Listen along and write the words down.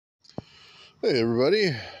Hey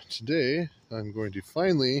everybody, today I'm going to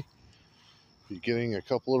finally be getting a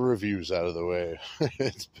couple of reviews out of the way.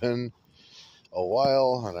 It's been a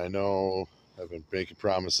while and I know I've been making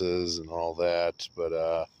promises and all that,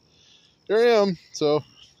 but here I am. So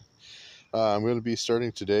I'm going to be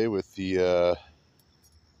starting today with the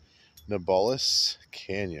Nabalis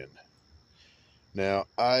Canyon. Now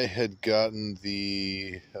I had gotten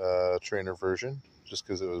the trainer version just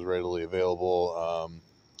because it was readily available.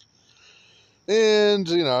 And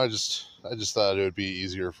I just thought it would be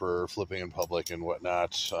easier for flipping in public and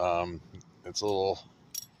whatnot. It's a little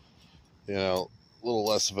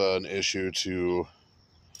less of an issue to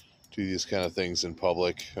do these kind of things in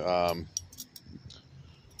public. And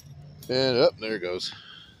there it goes.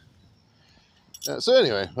 So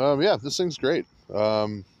anyway, yeah, this thing's great. I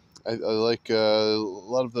like a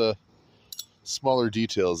lot of the smaller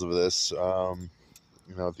details of this.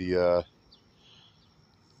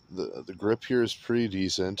 The grip here is pretty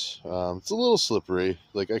decent. It's a little slippery.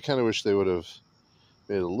 Like I kind of wish they would have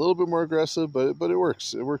made it a little bit more aggressive, but it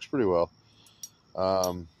works. It works pretty well.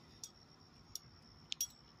 I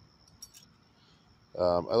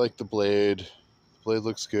like the blade. The blade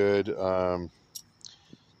looks good.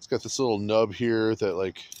 It's got this little nub here that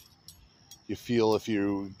like you feel if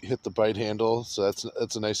you hit the bite handle, so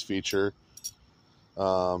that's a nice feature.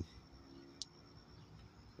 Here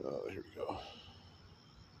we go.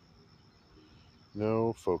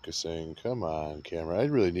 No focusing. Come on, camera. I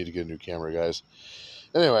really need to get a new camera, guys.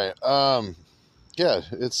 Anyway, yeah,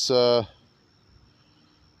 it's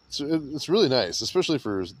really nice, especially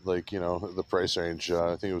for like the price range.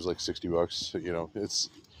 I think it was like $60. It's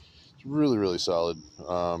really really solid.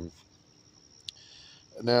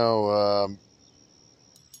 Now,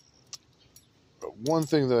 one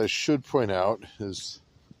thing that I should point out is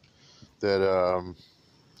that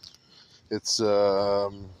it's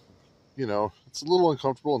it's a little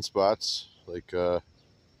uncomfortable in spots, like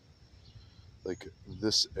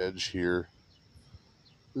this edge here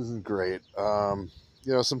isn't great.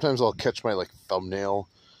 Sometimes I'll catch my like thumbnail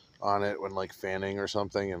on it when like fanning or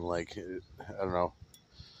something, and like I don't know.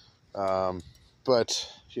 But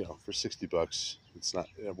for $60, it's not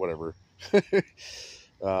whatever.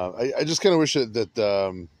 I just kind of wish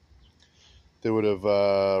that they would have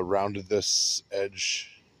rounded this edge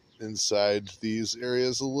inside these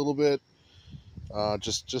areas a little bit.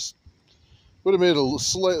 Just would have made it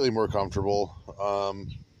slightly more comfortable.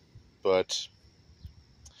 But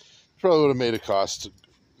probably would have made it cost,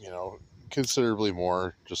 considerably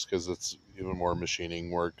more, just because it's even more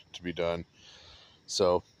machining work to be done.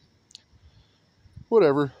 So,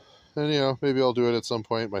 whatever. And, maybe I'll do it at some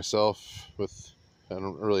point myself I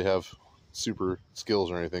don't really have super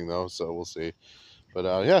skills or anything, though, so we'll see.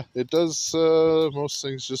 But, yeah, it does most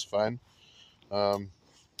things just fine.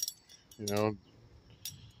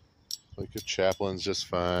 Like a Chaplin's just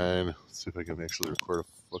fine. Let's see if I can actually record a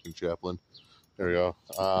fucking Chaplin. There we go.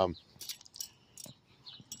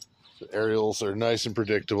 The aerials are nice and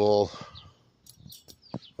predictable.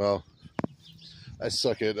 Well, I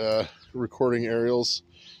suck at recording aerials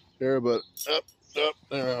here, but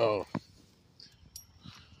there. Oh.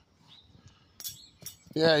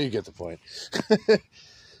 Yeah, you get the point.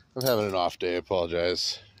 I'm having an off day. I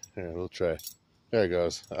apologize. Here, we'll try. There it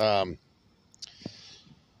goes.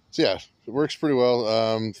 So yeah, it works pretty well.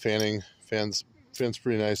 Fans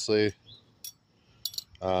pretty nicely.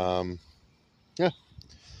 Yeah,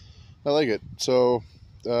 I like it. So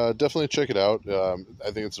definitely check it out.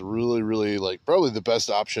 I think it's a really, really probably the best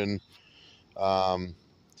option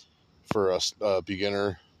for a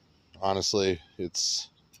beginner. Honestly, it's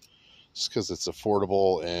just because it's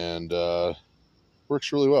affordable and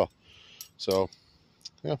works really well. So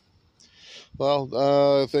yeah.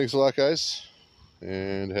 Well, thanks a lot, guys,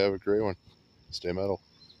 and have a great one. Stay metal.